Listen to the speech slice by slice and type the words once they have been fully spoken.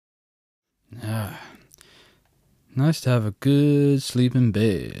Ah, nice to have a good sleep in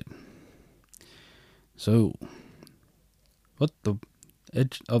bed. So, what the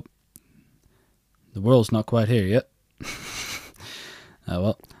edge? Oh, the world's not quite here yet.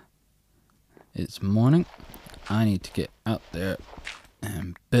 Well, it's morning. I need to get out there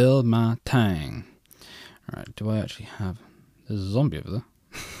and build my tang. Alright, do I actually have... There's a zombie over there.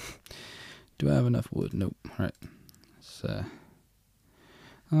 Do I have enough wood? Nope. Right.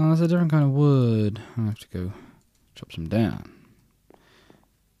 Oh, that's a different kind of wood. I have to go chop some down.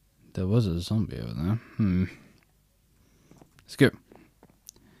 There was a zombie over there. Let's go.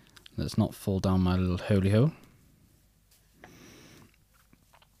 Let's not fall down my little holy hole.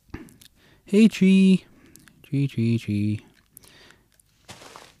 Hey, tree. Tree.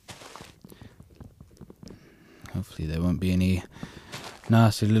 Hopefully there won't be any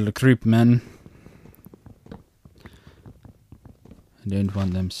nasty little creep men. I don't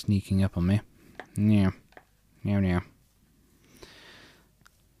want them sneaking up on me. Meow. I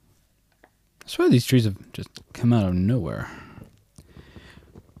swear these trees have just come out of nowhere.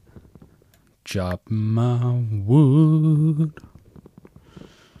 Chop my wood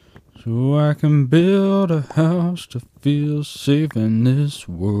so I can build a house to feel safe in this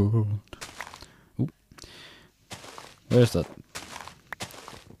world. Ooh. Where's that?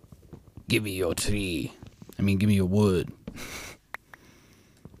 Give me your tree. I mean, give me your wood.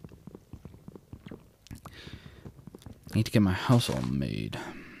 I need to get my house all made.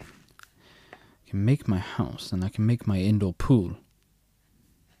 I can make my house, and I can make my indoor pool.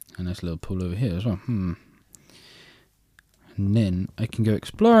 A nice little pool over here as well. And then I can go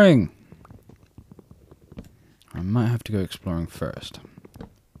exploring. I might have to go exploring first.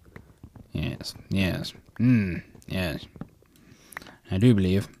 Yes. Yes. I do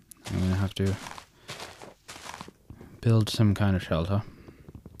believe I'm going to have to build some kind of shelter.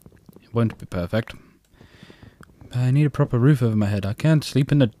 It won't be perfect. But I need a proper roof over my head. I can't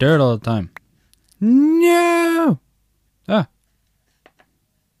sleep in the dirt all the time. No! Right.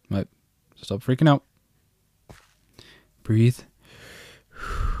 Stop freaking out. Breathe.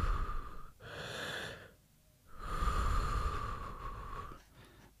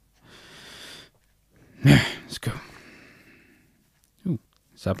 Let's go. Ooh,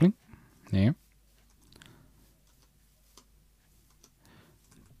 sapling. There.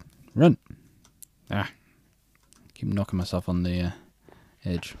 Run. Keep knocking myself on the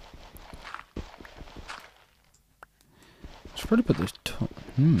edge. Should probably put those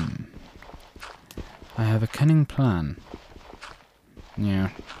I have a cunning plan.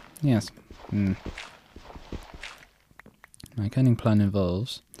 Yeah. Yes. My cunning plan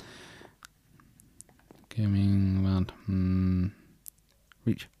involves coming around.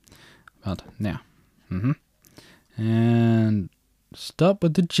 Reach. About now. And stop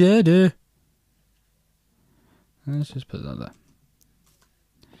with the cheddar. Let's just put that there.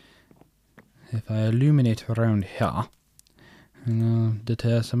 If I illuminate around here, and I'll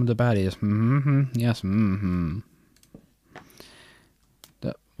deter some of the baddies. Yes.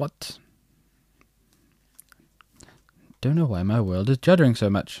 What? Don't know why my world is juddering so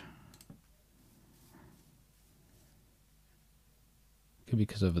much. Could be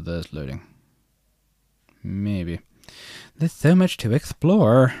because over there's loading. Maybe. There's so much to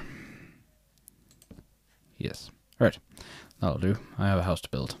explore. Yes. Right. That'll do. I have a house to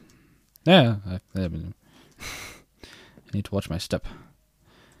build. Yeah. I need to watch my step.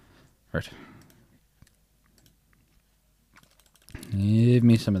 Right. Give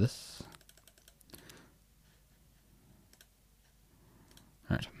me some of this.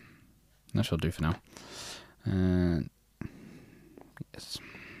 Right. That shall do for now. And yes.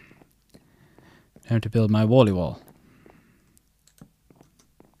 Time to build my wally wall.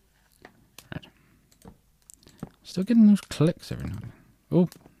 Right. Still getting those clicks every now and then. Oh,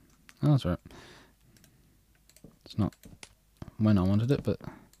 that's right. It's not when I wanted it, but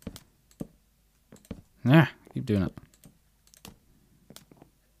keep doing it.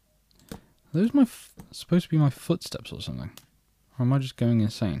 Are those supposed to be my footsteps or something? Or am I just going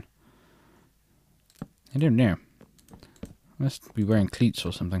insane? I don't know. I must be wearing cleats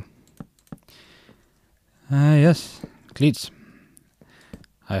or something. Yes, cleats.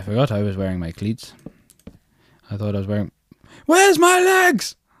 I forgot I was wearing my cleats. I thought I was wearing... Where's my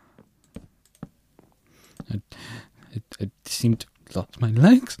legs? I seem to have lost my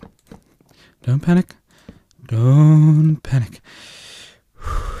legs. Don't panic. Don't panic.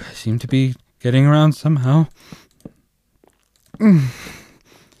 I seem to be getting around somehow. Oh,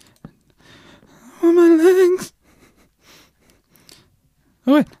 my legs.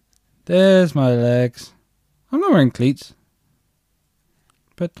 Oh, wait. There's my legs. I'm not wearing cleats.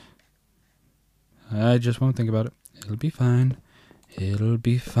 But I just won't think about it. It'll be fine. It'll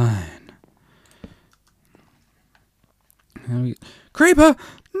be fine. Creeper!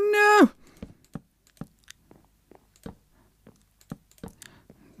 No!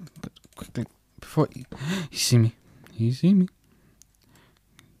 Quickly, before you see me. You see me.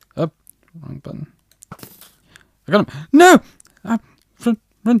 Up. Wrong button. I got him. No!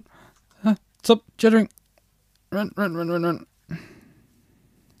 Run. Stop jittering. Run.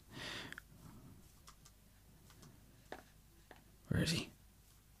 Where is he?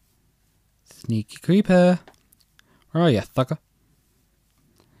 Sneaky creeper. Where are you, thucker?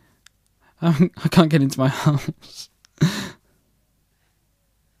 I can't get into my house. I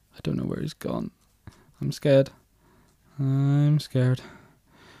don't know where he's gone. I'm scared. I'm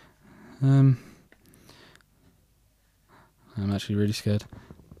actually really scared.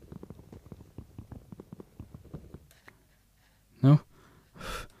 No?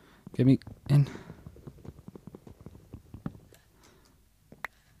 Get me in.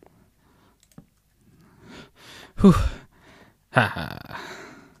 Whew. Haha.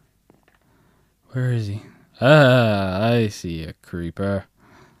 Where is he? Ah, I see a creeper.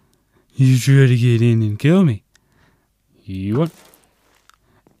 You try to get in and kill me. You want?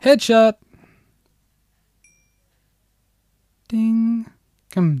 Headshot! Ding.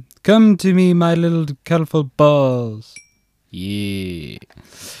 Come to me, my little colorful balls. Yeah.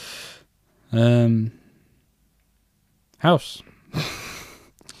 House.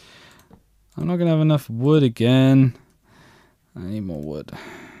 I'm not gonna have enough wood again. I need more wood.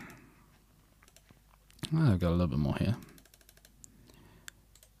 I've got a little bit more here.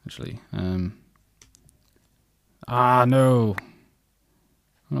 Actually, no. I'm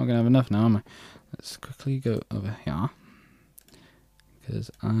not gonna have enough now, am I? Let's quickly go over here.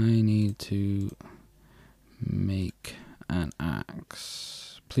 Because I need to make an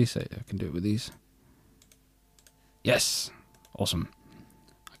axe. Please say I can do it with these. Yes! Awesome.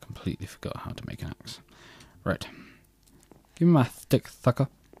 I completely forgot how to make an axe. Right. Give me my stick, sucker.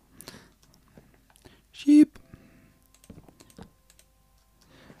 Sheep.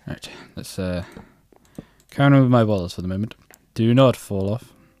 Right, let's carry on with my balls for the moment. Do not fall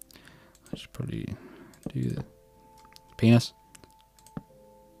off. I should probably do the penis.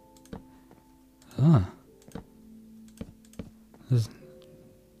 Ah. There's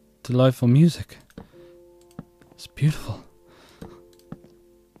delightful music. It's beautiful.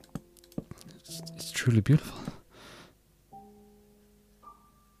 It's truly beautiful.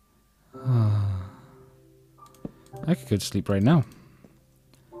 Ah. I could go to sleep right now.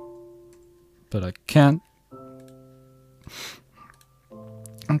 But I can't.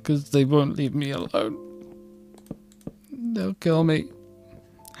 Because they won't leave me alone. They'll kill me.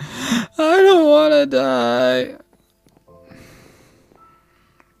 I don't want to die.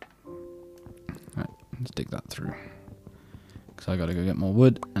 Right, let's dig that through. Because I gotta go get more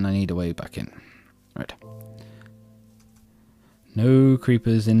wood and I need a way back in. Right. No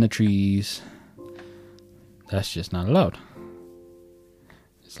creepers in the trees. That's just not allowed.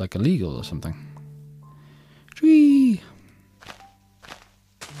 It's like illegal or something. Tree!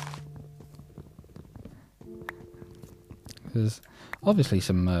 There's obviously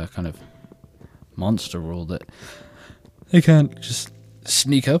some kind of monster rule that they can't just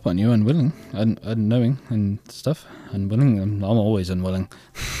sneak up on you unwilling, unknowing and stuff. Unwilling, I'm always unwilling.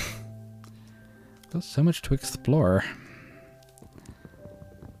 Got so much to explore.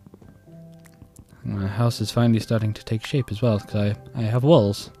 My house is finally starting to take shape as well, because I have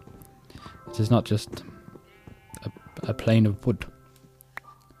walls. It is not just a plain of wood.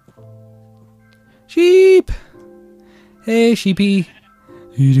 Sheep! Hey, sheepy.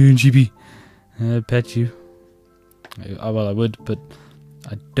 How you doing, sheepy? I'd pet you. Well, I would, but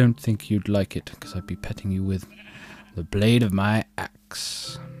I don't think you'd like it, because I'd be petting you with the blade of my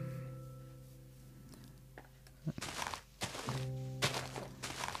axe.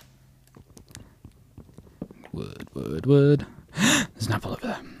 Wood. There's an apple over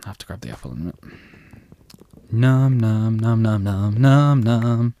there. I have to grab the apple in a minute. Nom nom nom nom nom nom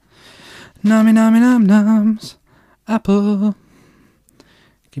nom. Nommy nommy nom noms. Apple.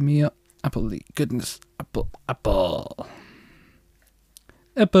 Give me your apple. Goodness. Apple.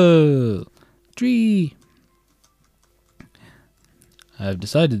 Tree. I have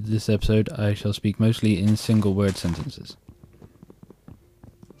decided this episode I shall speak mostly in single word sentences.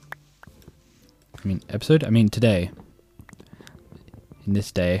 I mean today. In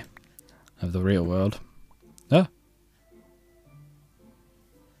this day of the real world. Ah!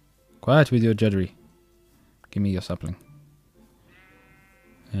 Quiet with your judgery. Give me your sapling.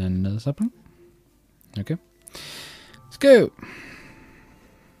 And another sapling. Okay. Let's go!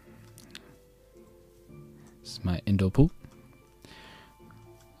 It's my indoor pool.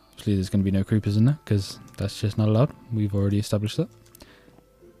 Obviously there's going to be no creepers in there, because that's just not allowed. We've already established that.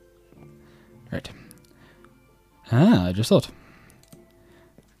 Right. Ah, I just thought.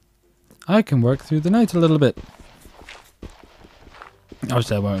 I can work through the night a little bit.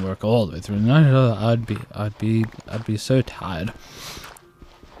 Obviously I won't work all the way through the night. I'd be so tired.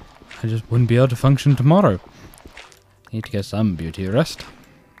 I just wouldn't be able to function tomorrow. Need to get some beauty rest.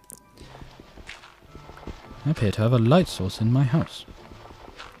 I appear to have a light source in my house.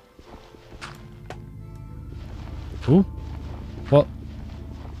 Ooh. What?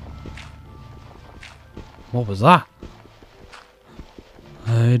 What was that?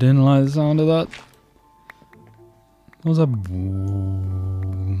 I didn't like the sound of that. What was that?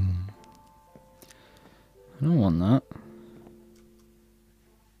 Boom. I don't want that.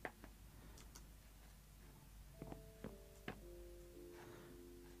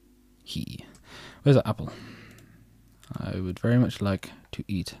 Where's that apple? I would very much like to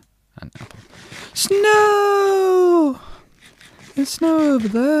eat an apple. Snow! There's snow over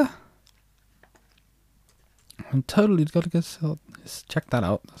there. I'm totally got to go check that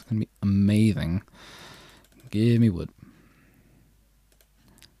out. That's going to be amazing. Give me wood.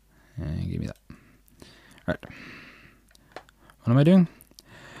 And give me that. Right. What am I doing?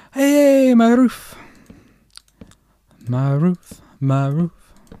 Hey, my roof. My roof, my roof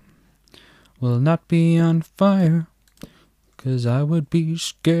will not be on fire, 'cause I would be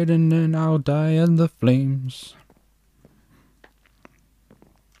scared and then I'll die in the flames.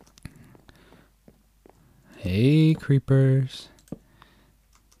 Hey, creepers.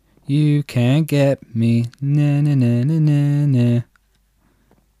 You can't get me. Na na na na na na.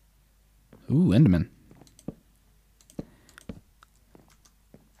 Ooh, Enderman.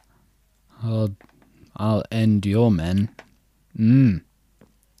 I'll end your men.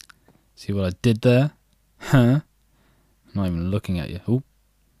 See what I did there? Huh? I'm not even looking at you. Ooh.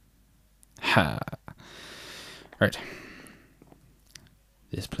 Ha. Right.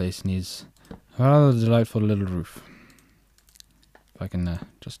 This place needs a rather delightful little roof. If I can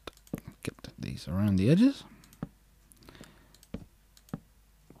just get these around the edges.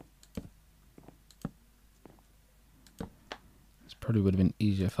 This probably would have been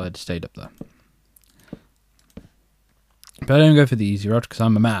easier if I'd stayed up there. But I don't go for the easy route because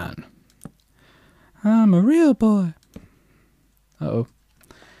I'm a man. I'm a real boy. Uh-oh.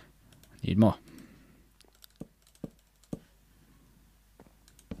 Need more.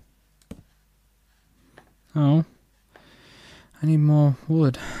 Oh. I need more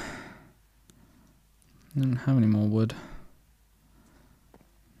wood. I don't have any more wood.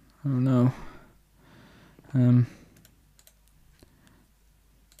 Oh no.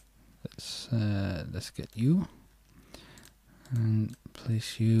 Let's get you. And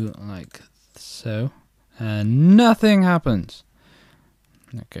place you like so. And nothing happens.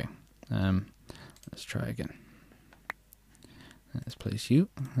 Okay. Let's try again. Let's place you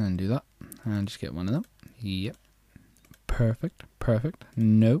and do that. And just get one of them. Yep. Perfect. Perfect.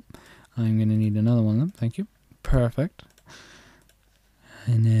 Nope. I'm going to need another one of them. Thank you. Perfect.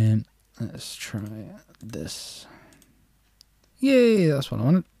 And then let's try this. Yay, that's what I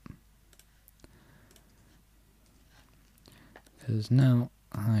wanted. Because now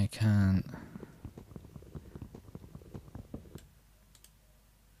I can...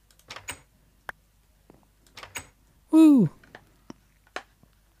 Woo!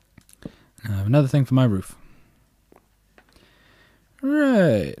 Now I have another thing for my roof.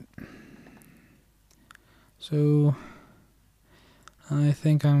 Right. So I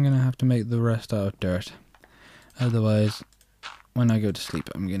think I'm going to have to make the rest out of dirt. Otherwise, when I go to sleep,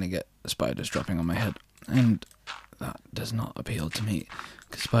 I'm going to get spiders dropping on my head. And that does not appeal to me.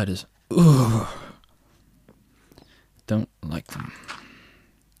 Because spiders, ooh, don't like them.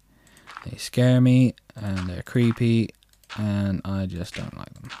 They scare me, and they're creepy, and I just don't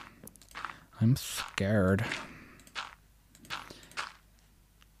like them. I'm scared.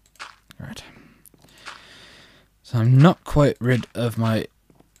 Right. So I'm not quite rid of my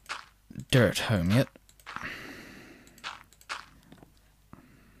dirt home yet.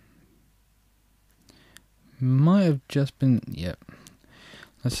 Might have just been... Yep.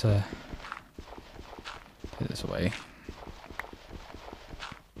 Let's put this away.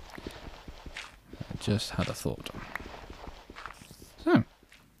 I just had a thought. So,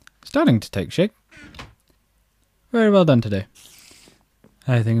 starting to take shape. Very well done today.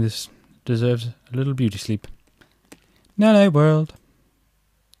 I think this deserves a little beauty sleep. Night-night, world.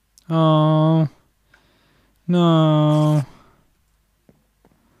 Oh, no.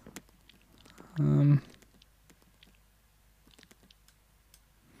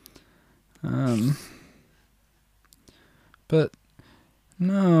 But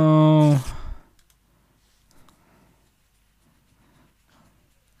no.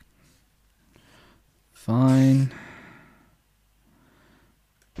 Fine.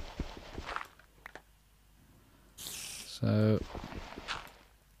 So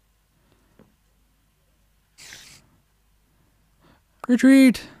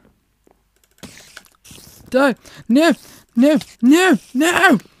retreat. Die. No. No. No.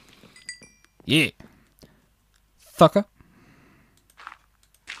 No. Yeah. Fucker.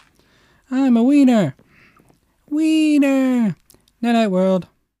 I'm a wiener. Wiener. Night night world.